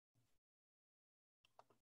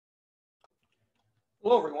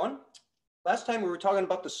Hello, everyone. Last time we were talking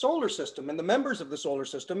about the solar system and the members of the solar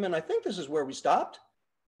system, and I think this is where we stopped.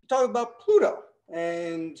 We talked about Pluto,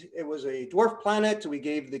 and it was a dwarf planet. We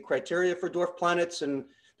gave the criteria for dwarf planets, and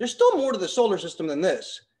there's still more to the solar system than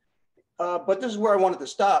this. But this is where I wanted to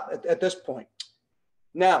stop at this point.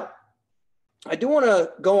 Now, I do want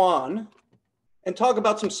to go on and talk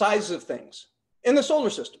about some sizes of things in the solar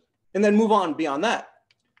system, and then move on beyond that.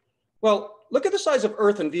 Well, look at the size of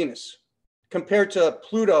Earth and Venus compared to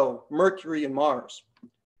Pluto, Mercury, and Mars.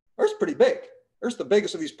 Earth's pretty big. Earth's the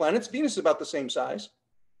biggest of these planets. Venus is about the same size.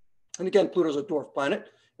 And again, Pluto's a dwarf planet,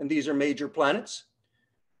 and these are major planets.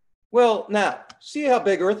 Well, now, see how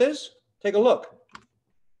big Earth is? Take a look.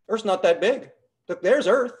 Earth's not that big. Look, there's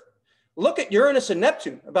Earth. Look at Uranus and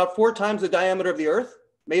Neptune, about 4 times the diameter of the Earth,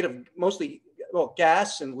 made of mostly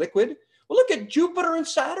gas and liquid. Well, look at Jupiter and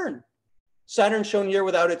Saturn. Saturn shown here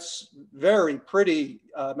without its very pretty,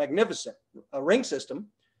 magnificent ring system.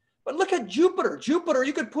 But look at Jupiter. Jupiter,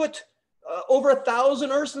 you could put over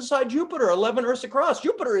 1,000 Earths inside Jupiter, 11 Earths across.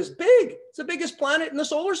 Jupiter is big. It's the biggest planet in the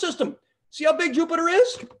solar system. See how big Jupiter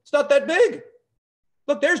is? It's not that big.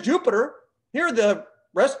 Look, there's Jupiter. Here are the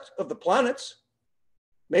rest of the planets,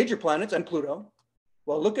 major planets, and Pluto.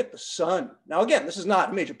 Well, look at the sun. Now, again, this is not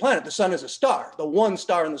a major planet. The sun is a star, the one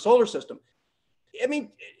star in the solar system. I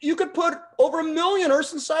mean, you could put over 1 million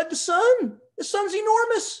Earths inside the sun. The sun's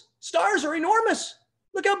enormous. Stars are enormous.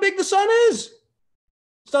 Look how big the sun is.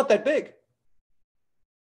 It's not that big.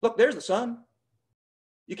 Look, there's the sun.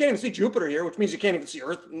 You can't even see Jupiter here, which means you can't even see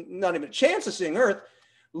Earth, not even a chance of seeing Earth.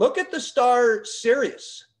 Look at the star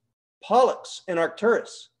Sirius, Pollux, and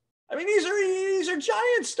Arcturus. I mean, these are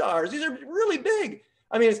giant stars. These are really big.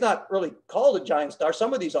 I mean, it's not really called a giant star.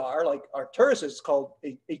 Some of these are, like Arcturus is called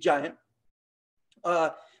a giant.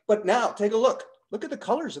 But now take a look. Look at the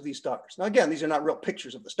colors of these stars. Now, again, these are not real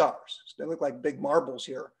pictures of the stars. They look like big marbles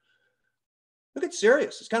here. Look at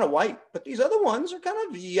Sirius. It's kind of white, but these other ones are kind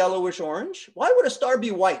of yellowish orange. Why would a star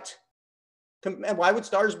be white? And why would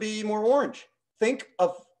stars be more orange? Think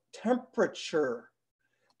of temperature.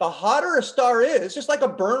 The hotter a star is, just like a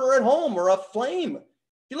burner at home or a flame. If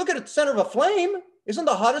you look at the center of a flame, isn't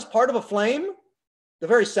the hottest part of a flame the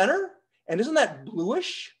very center? And isn't that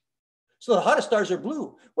bluish? So the hottest stars are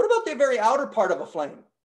blue. What about the very outer part of a flame?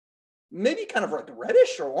 Maybe kind of like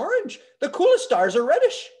reddish or orange. The coolest stars are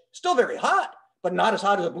reddish, still very hot, but not as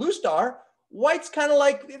hot as a blue star. White's kind of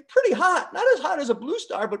like pretty hot, not as hot as a blue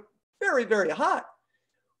star, but very, very hot.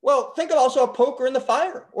 Well, think of also a poker in the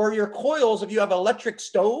fire, or your coils if you have an electric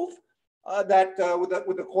stove with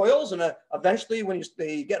the coils, and eventually when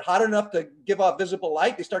they get hot enough to give off visible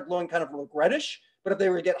light, they start glowing kind of like reddish. But if they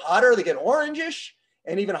were to get hotter, they get orangish.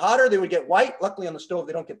 And even hotter, they would get white. Luckily on the stove,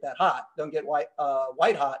 they don't get that hot. Don't get white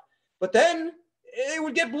hot. But then it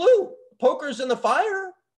would get blue. Poker's in the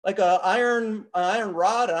fire, like an iron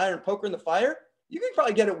rod, an iron poker in the fire. You could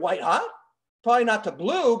probably get it white hot. Probably not to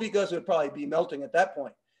blue because it would probably be melting at that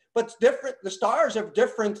point. But it's different. The stars have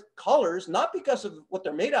different colors, not because of what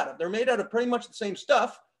they're made out of. They're made out of pretty much the same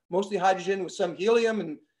stuff, mostly hydrogen with some helium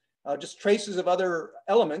and just traces of other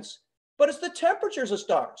elements. But it's the temperatures of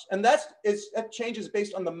stars, and that changes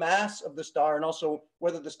based on the mass of the star and also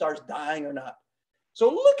whether the star's dying or not. So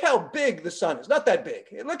look how big the sun is. Not that big.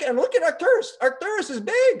 Look at Arcturus. Arcturus is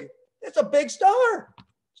big. It's a big star.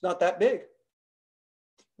 It's not that big.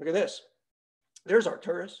 Look at this. There's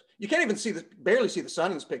Arcturus. You can't even barely see the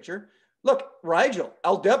sun in this picture. Look, Rigel,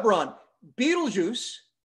 Aldebaran, Betelgeuse,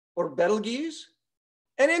 or Betelgeuse,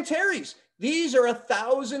 and Antares. These are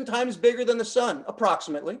 1,000 times bigger than the sun,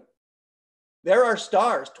 approximately. There are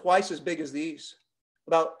stars twice as big as these,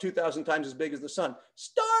 about 2,000 times as big as the sun.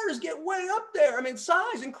 Stars get way up there. I mean,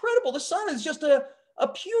 size, incredible. The sun is just a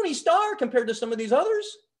puny star compared to some of these others.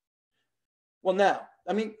 Well, now,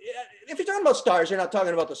 I mean, if you're talking about stars, you're not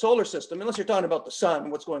talking about the solar system, unless you're talking about the sun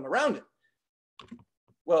and what's going around it.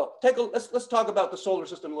 Well, let's talk about the solar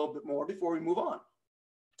system a little bit more before we move on.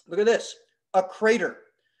 Look at this, a crater.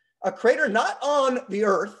 A crater not on the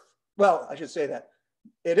Earth. Well, I should say that.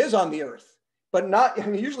 It is on the Earth. But not, I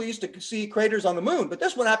mean, usually used to see craters on the moon, but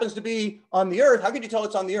this one happens to be on the Earth. How could you tell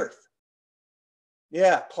it's on the Earth?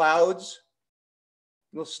 Yeah, clouds,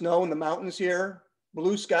 little snow in the mountains here,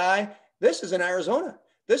 blue sky. This is in Arizona.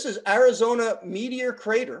 This is Arizona meteor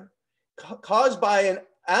crater caused by an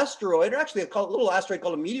asteroid, or actually a little asteroid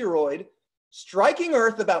called a meteoroid, striking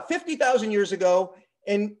Earth about 50,000 years ago.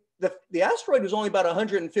 And the asteroid was only about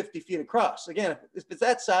 150 feet across. Again, if it's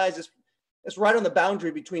that size, it's right on the boundary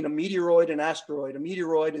between a meteoroid and asteroid. A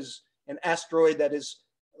meteoroid is an asteroid that is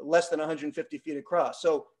less than 150 feet across.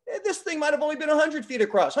 So this thing might have only been 100 feet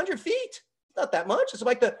across. 100 feet, not that much. It's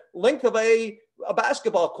like the length of a a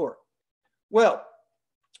basketball court. Well,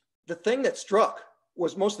 the thing that struck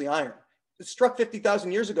was mostly iron. It struck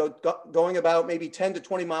 50,000 years ago, going about maybe 10 to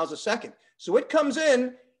 20 miles a second. So it comes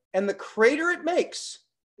in, and the crater it makes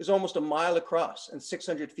is almost a mile across and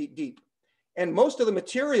 600 feet deep. And most of the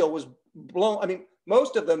material was blown. I mean,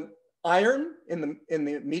 most of the iron in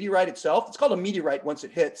the meteorite itself, it's called a meteorite once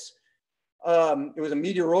it hits. It was a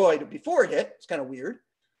meteoroid before it hit. It's kind of weird.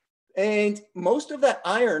 And most of that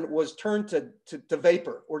iron was turned to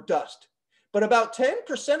vapor or dust. But about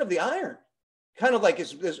 10% of the iron kind of like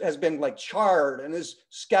has been like charred and is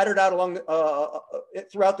scattered out along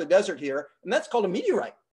throughout the desert here. And that's called a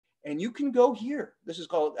meteorite. And you can go here. This is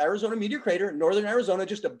called Arizona Meteor Crater, northern Arizona,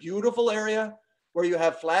 just a beautiful area where you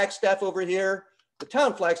have Flagstaff over here. The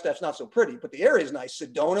town Flagstaff's not so pretty, but the area is nice.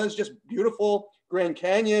 Sedona is just beautiful. Grand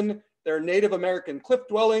Canyon, there are Native American cliff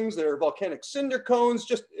dwellings. There are volcanic cinder cones.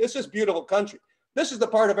 It's just beautiful country. This is the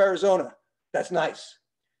part of Arizona that's nice.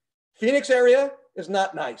 Phoenix area is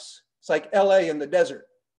not nice. It's like LA in the desert.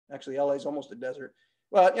 Actually, LA is almost a desert.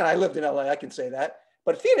 Well, I lived in LA, I can say that.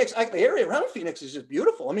 But Phoenix, the area around Phoenix is just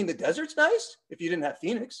beautiful. I mean, the desert's nice if you didn't have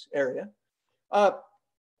Phoenix area.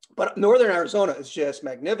 But northern Arizona is just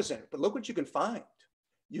magnificent. But look what you can find.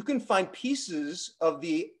 You can find pieces of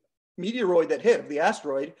the meteoroid that hit, of the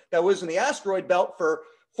asteroid, that was in the asteroid belt for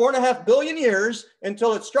 4.5 billion years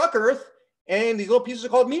until it struck Earth. And these little pieces are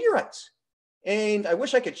called meteorites. And I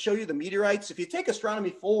wish I could show you the meteorites. If you take Astronomy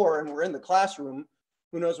 4 and we're in the classroom,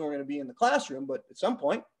 who knows when we're going to be in the classroom, but at some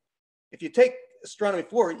point, if you take Astronomy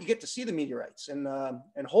 4, you get to see the meteorites and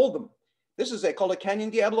hold them. This is called a Canyon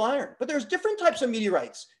Diablo iron. But there's different types of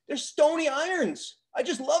meteorites. There's stony irons. I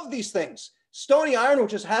just love these things. Stony iron,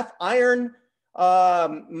 which is half iron,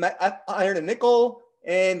 iron and nickel,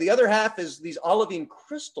 and the other half is these olivine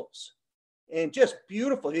crystals. And just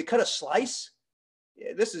beautiful. You cut a slice.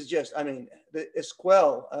 This is just, the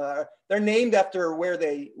Esquel. They're named after where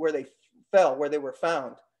they fell, where they were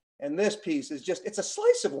found. And this piece is just, it's a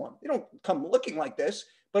slice of one. They don't come looking like this,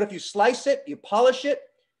 but if you slice it, you polish it,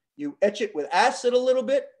 you etch it with acid a little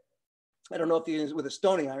bit. I don't know if you use with the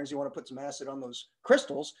stony irons, you want to put some acid on those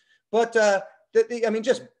crystals, but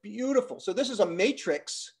just beautiful. So this is a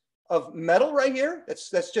matrix of metal right here.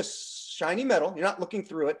 That's just shiny metal. You're not looking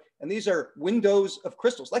through it. And these are windows of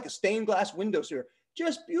crystals, like a stained glass windows here.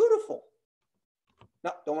 Just beautiful.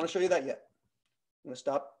 No, don't want to show you that yet. I'm going to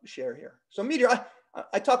stop share here. So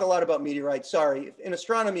I talk a lot about meteorites. Sorry, in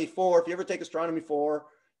Astronomy 4, if you ever take Astronomy 4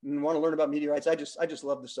 and want to learn about meteorites, I just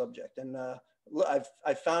love the subject. And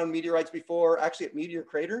I've found meteorites before, actually at Meteor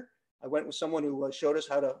Crater. I went with someone who showed us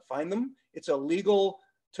how to find them. It's illegal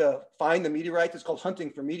to find the meteorites. It's called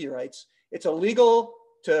hunting for meteorites. It's illegal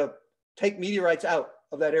to take meteorites out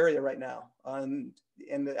of that area right now. And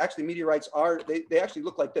actually meteorites they actually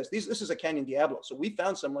look like this. This is a Canyon Diablo. So we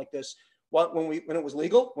found some like this when it was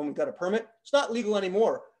legal, when we got a permit. It's not legal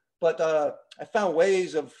anymore, but I found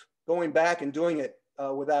ways of going back and doing it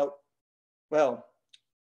without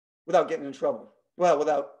getting in trouble. Well,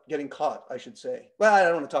 without getting caught, I should say. Well, I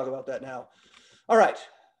don't want to talk about that now. All right.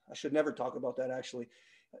 I should never talk about that, actually.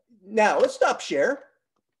 Now, let's stop share.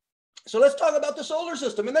 So let's talk about the solar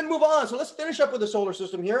system and then move on. So let's finish up with the solar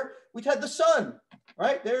system here. We've had the sun,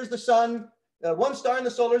 right? There's the sun. One star in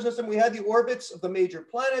the solar system. We had the orbits of the major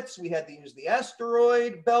planets. We had the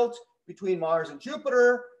asteroid belt between Mars and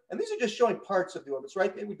Jupiter. And these are just showing parts of the orbits,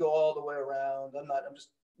 right? They would go all the way around. I'm just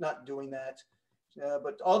not doing that.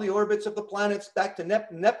 But all the orbits of the planets, back to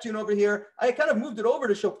Neptune over here. I kind of moved it over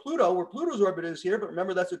to show Pluto, where Pluto's orbit is here. But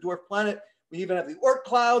remember, that's a dwarf planet. We even have the Oort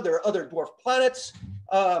cloud. There are other dwarf planets.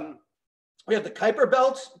 We have the Kuiper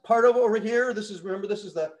belt part of over here. This is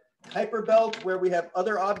the Kuiper belt, where we have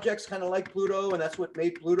other objects kind of like Pluto, and that's what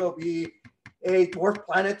made Pluto be a dwarf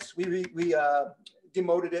planet. We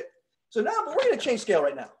demoted it. So now, but we're going to change scale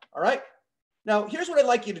right now. All right. Now, here's what I'd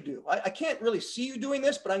like you to do. I can't really see you doing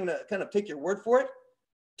this, but I'm going to kind of take your word for it.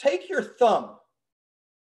 Take your thumb,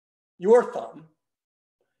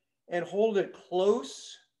 and hold it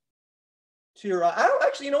close to your eye.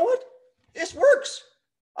 Actually, you know what? This works.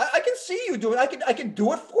 I can see you doing it. I can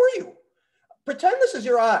do it for you. Pretend this is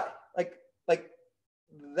your eye, like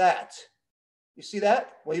that. You see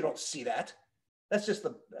that? Well, you don't see that. That's just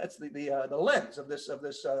the lens of this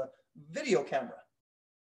video camera.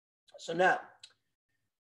 So now,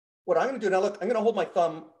 what I'm going to do now, look, I'm going to hold my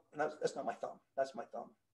thumb. And that's not my thumb. That's my thumb.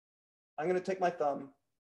 I'm going to take my thumb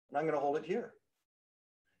and I'm going to hold it here.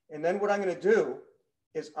 And then what I'm going to do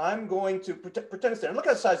is I'm going to pretend it's there. And look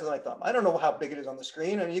at the size of my thumb. I don't know how big it is on the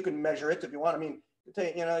screen. I mean, you can measure it if you want. I mean, you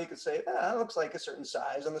could say, it looks like a certain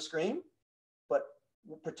size on the screen, but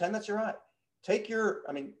pretend that's your eye. Take your,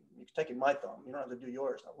 You're taking my thumb. You don't have to do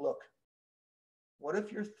yours. Now look. What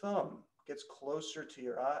if your thumb gets closer to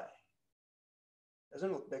your eye? Doesn't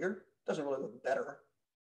it look bigger? Doesn't really look better.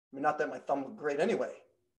 I mean, not that my thumb looked great anyway.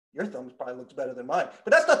 Your thumb probably looks better than mine.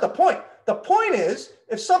 But that's not the point. The point is,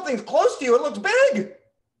 if something's close to you, it looks big.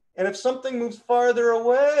 And if something moves farther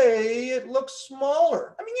away, it looks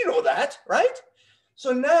smaller. I mean, you know that, right?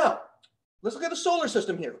 So now, let's look at the solar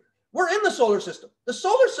system here. We're in the solar system. The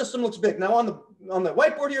solar system looks big. Now on the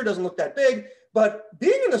whiteboard here, it doesn't look that big, but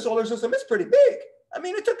being in the solar system is pretty big. I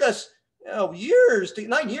mean, it took us 9 years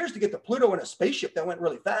to get to Pluto in a spaceship that went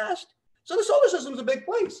really fast. So the solar system is a big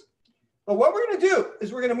place. But what we're going to do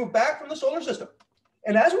is we're going to move back from the solar system.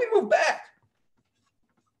 And as we move back,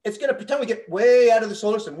 it's going to pretend we get way out of the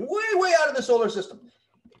solar system, way out of the solar system.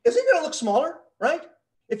 Is it going to look smaller, right?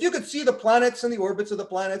 If you could see the planets and the orbits of the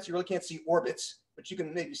planets, you really can't see orbits, but you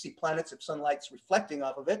can maybe see planets if sunlight's reflecting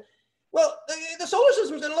off of it. Well, the solar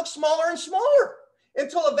system is going to look smaller and smaller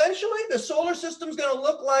until eventually the solar system is going to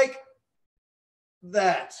look like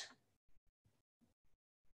that.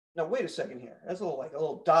 Now, wait a second here. That's a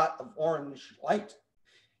little dot of orange light.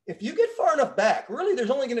 If you get far enough back, really, there's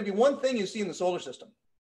only going to be one thing you see in the solar system.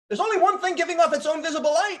 There's only one thing giving off its own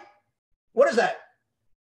visible light. What is that?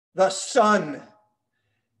 The sun.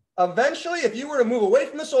 Eventually, if you were to move away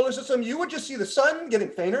from the solar system, you would just see the sun getting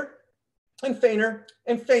fainter and fainter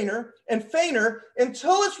and fainter and fainter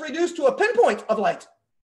until it's reduced to a pinpoint of light.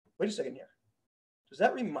 Wait a second here. Does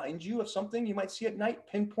that remind you of something you might see at night?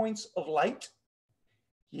 Pinpoints of light?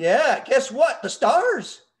 Yeah, guess what? The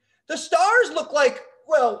stars. The stars look like,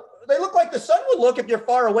 well, they look like the sun would look if you're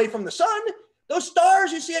far away from the sun. Those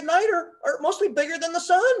stars you see at night are mostly bigger than the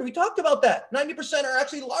sun. We talked about that. 90% are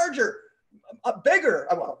actually larger, bigger.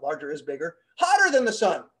 Well, larger is bigger, hotter than the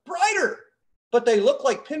sun, brighter. But they look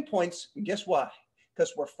like pinpoints. And guess why?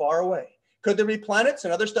 Because we're far away. Could there be planets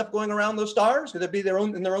and other stuff going around those stars? Could there be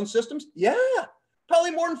in their own systems? Yeah,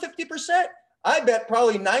 probably more than 50%. I bet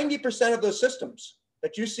probably 90% of those systems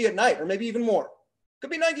that you see at night, or maybe even more, could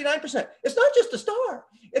be 99%. It's not just a star.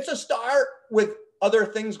 It's a star with other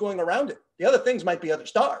things going around it. The other things might be other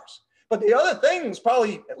stars, but the other things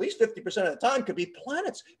probably at least 50% of the time could be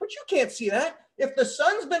planets, but you can't see that. If the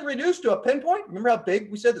sun's been reduced to a pinpoint, remember how big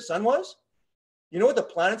we said the sun was? You know what the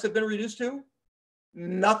planets have been reduced to?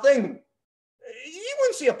 Nothing. You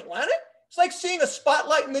wouldn't see a planet. It's like seeing a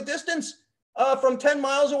spotlight in the distance from 10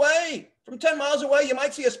 miles away. From 10 miles away, you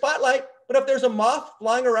might see a spotlight, but if there's a moth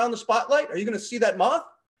flying around the spotlight, are you going to see that moth?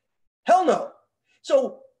 Hell no.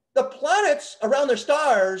 So the planets around their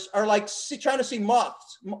stars are like trying to see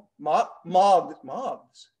moths.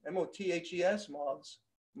 Moths. M-O-T-H-E-S, moths.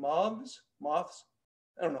 Moths.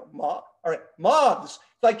 I don't know. All right, moths.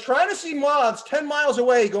 It's like trying to see moths 10 miles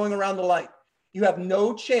away going around the light. You have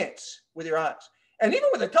no chance with your eyes. And even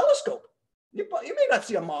with a telescope, you may not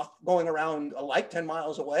see a moth going around a light 10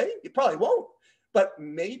 miles away. You probably won't. But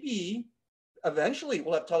maybe eventually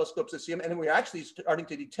we'll have telescopes that see them, and we're actually starting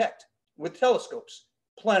to detect with telescopes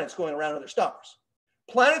planets going around other stars.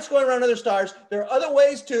 Planets going around other stars. There are other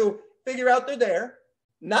ways to figure out they're there,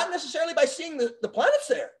 not necessarily by seeing the planets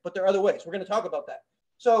there, but there are other ways. We're going to talk about that.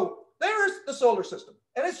 So there's the solar system.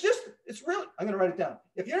 And it's really, I'm going to write it down.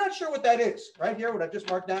 If you're not sure what that is, right here, what I've just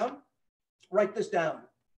marked down, write this down.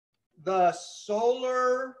 The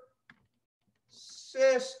solar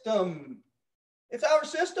system. It's our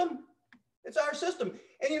system. It's our system.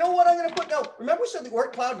 And you know what I'm going to put now? Remember we said the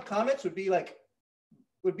Oort cloud of comets would be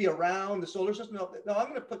around the solar system? No, I'm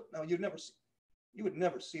going to put, no, you would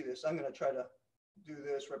never see this. I'm going to try to do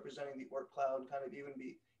this representing the Oort cloud,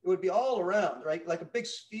 it would be all around, right? Like a big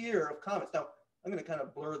sphere of comets. Now, I'm going to kind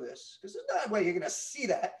of blur this because there's no way you're going to see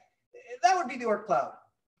that. That would be the Oort cloud.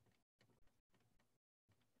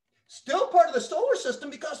 Still part of the solar system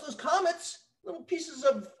because those comets, little pieces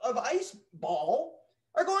of ice ball,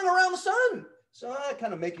 are going around the sun. So I'm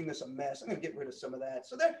kind of making this a mess. I'm going to get rid of some of that.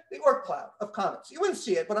 So there, the Oort cloud of comets. You wouldn't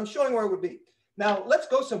see it, but I'm showing where it would be. Now, let's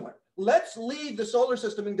go somewhere. Let's leave the solar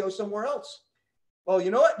system and go somewhere else. Well, you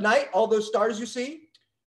know what? Night, all those stars you see,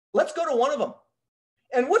 let's go to one of them.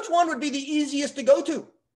 And which one would be the easiest to go to?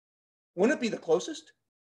 Wouldn't it be the closest?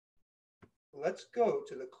 Let's go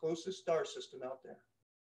to the closest star system out there.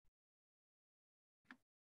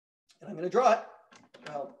 And I'm going to draw it.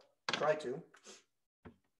 I'll try to.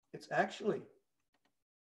 It's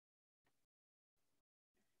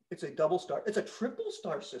a double star. It's a triple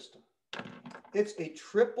star system. It's a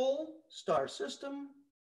triple star system.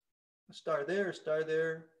 A star there, a star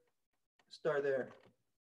there, a star there.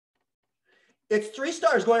 It's 3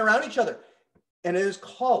 stars going around each other. And it is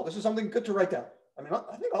called, this is something good to write down. I mean,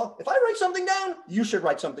 if I write something down, you should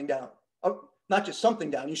write something down. not just something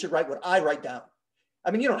down. You should write what I write down. I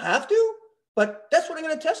mean, you don't have to, but that's what I'm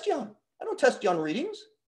going to test you on. I don't test you on readings.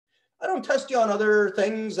 I don't test you on other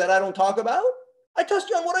things that I don't talk about. I test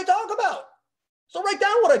you on what I talk about. So write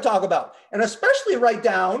down what I talk about, and especially write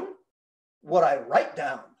down what I write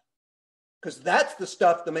down, because that's the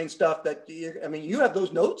stuff, the main stuff that you have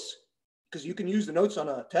those notes, because you can use the notes on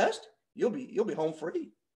a test. You'll be home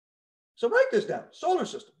free. So write this down. Solar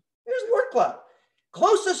system. Here's the word cloud.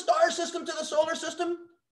 Closest star system to the solar system.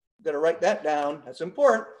 You got to write that down. That's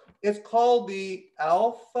important. It's called the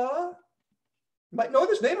Alpha. You might know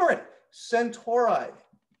this name already. Centauri.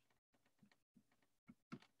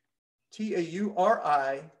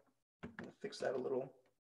 Tauri. Fix that a little.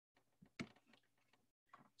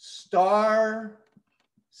 Star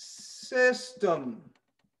system.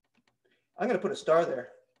 I'm going to put a star there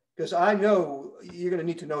because I know you're going to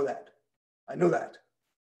need to know that. I know that.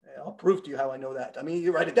 I'll prove to you how I know that. I mean,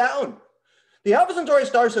 you write it down. The Alpha Centauri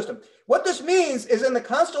star system. What this means is in the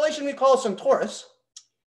constellation we call Centaurus,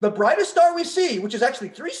 the brightest star we see, which is actually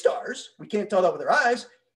 3 stars, we can't tell that with our eyes,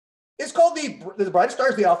 is called the brightest star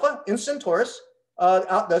is the Alpha in Centaurus,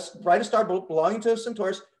 the brightest star belonging to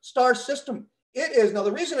Centaurus star system. It is, now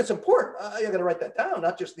the reason it's important, I got to write that down,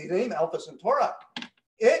 not just the name Alpha Centauri.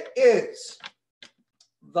 It is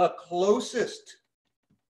the closest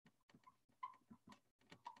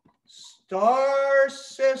star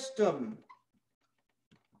system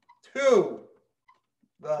to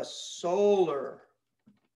the solar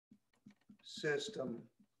system.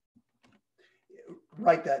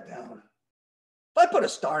 Write that down. If I put a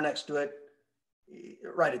star next to it,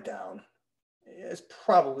 write it down. It's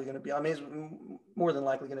probably going to be, I mean, it's more than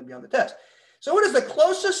likely going to be on the test. So what is the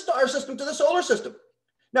closest star system to the solar system?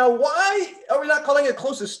 Now, why are we not calling it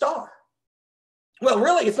closest star? Well,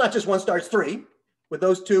 really, it's not just one star, it's 3. With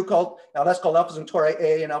those 2 called, now that's called Alpha Centauri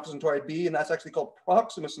A and Alpha Centauri B, and that's actually called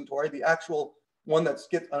Proxima Centauri, the actual one that's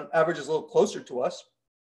on average is a little closer to us.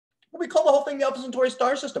 But we call the whole thing the Alpha Centauri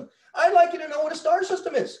star system. I'd like you to know what a star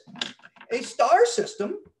system is. A star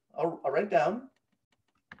system, I'll write it down.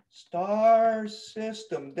 Star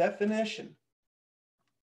system definition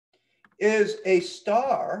is a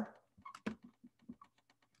star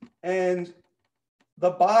and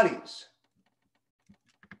the bodies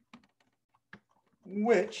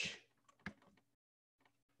which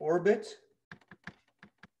orbit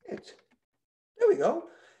it. There we go.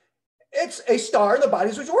 It's a star, the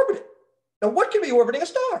bodies which orbit it. Now, what can be orbiting a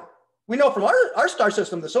star? We know from our star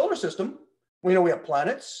system, the solar system, we know we have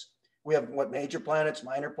planets. We have what, major planets,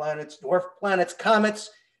 minor planets, dwarf planets, comets.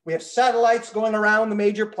 We have satellites going around the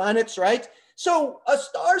major planets, right? So a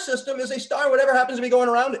star system is a star, whatever happens to be going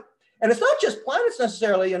around it. And it's not just planets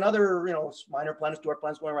necessarily and other, minor planets, dwarf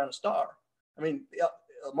planets going around a star. I mean,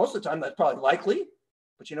 most of the time that's probably likely,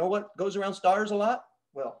 but you know what goes around stars a lot?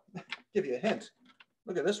 Well, give you a hint.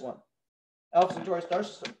 Look at this one, Alpha Centauri star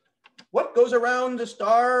system. What goes around a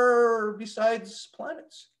star besides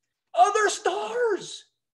planets? Other stars.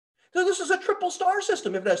 So this is a triple star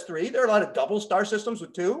system. If it has 3, there are a lot of double star systems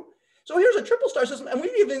with 2. So here's a triple star system, and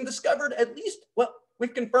we've even discovered at least, well,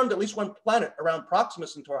 we've confirmed at least 1 planet around Proxima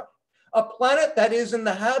Centauri. A planet that is in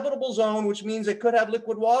the habitable zone, which means it could have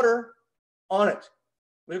liquid water on it.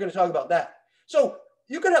 We're going to talk about that. So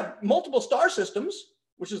you could have multiple star systems,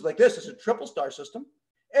 which is like this, it's a triple star system,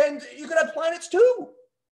 and you could have planets too.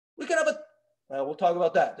 We could have well, we'll talk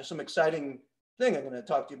about that. There's some exciting thing I'm going to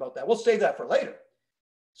talk to you about that. We'll save that for later.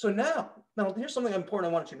 So now here's something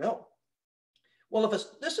important I want you to know. Well, this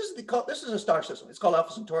is a star system. It's called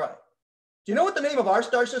Alpha Centauri. Do you know what the name of our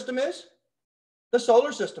star system is? The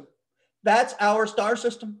solar system. That's our star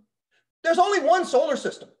system. There's only one solar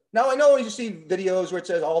system. Now, I know you see videos where it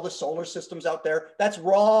says all the solar systems out there. That's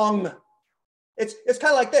wrong. It's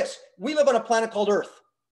kind of like this. We live on a planet called Earth.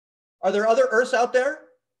 Are there other Earths out there?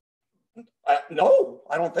 No,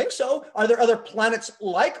 I don't think so. Are there other planets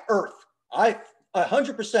like Earth? I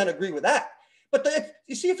 100% agree with that. But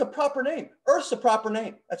you see, it's a proper name. Earth's a proper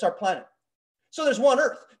name. That's our planet. So there's one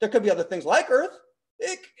Earth. There could be other things like Earth.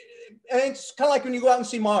 And it's kind of like when you go out and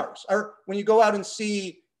see Mars, or when you go out and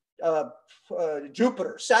see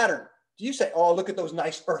Jupiter, Saturn. Do you say, oh, look at those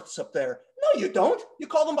nice Earths up there? No, you don't. You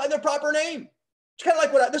call them by their proper name. It's kind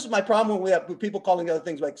of like this is my problem when we have people calling other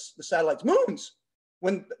things like the satellites moons,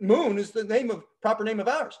 when moon is the proper name of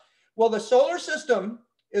ours. Well, the solar system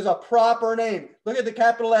is a proper name. Look at the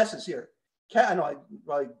capital S's here. I know I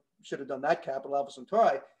probably should have done that, capital Alpha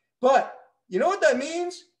Centauri. But you know what that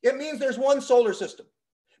means? It means there's one solar system.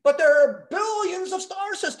 But there are billions of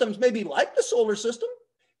star systems, maybe like the solar system.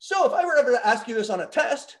 So if I were ever to ask you this on a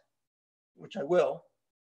test, which I will,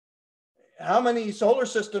 How many solar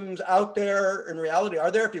systems out there in reality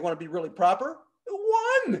are there if you want to be really proper?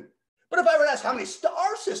 One. But if I were to ask how many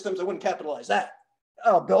star systems, I wouldn't capitalize that.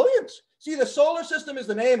 Billions. See, the solar system is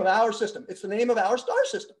the name of our system. It's the name of our star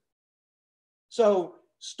system. So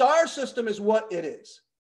star system is what it is.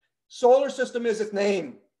 Solar system is its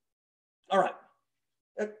name. All right.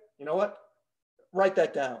 You know what? Write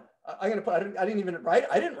that down. I'm going to put, I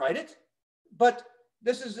didn't write it, but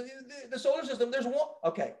this is the solar system. There's one.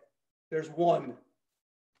 Okay. There's one.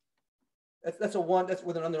 That's a one. That's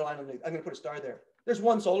with an underline on it. I'm going to put a star there. There's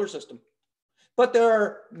one solar system, but there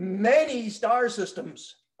are many star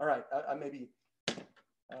systems. All right. I may be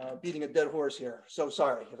beating a dead horse here. So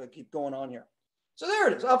sorry if I keep going on here. So there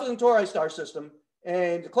it is, Alpha Centauri star system,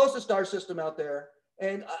 and the closest star system out there.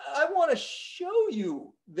 And I want to show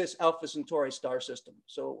you this Alpha Centauri star system.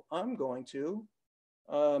 So I'm going to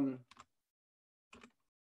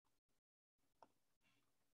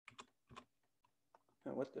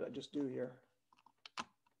what did I just do here?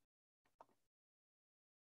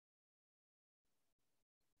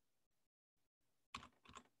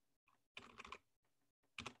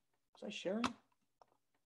 Was I sharing?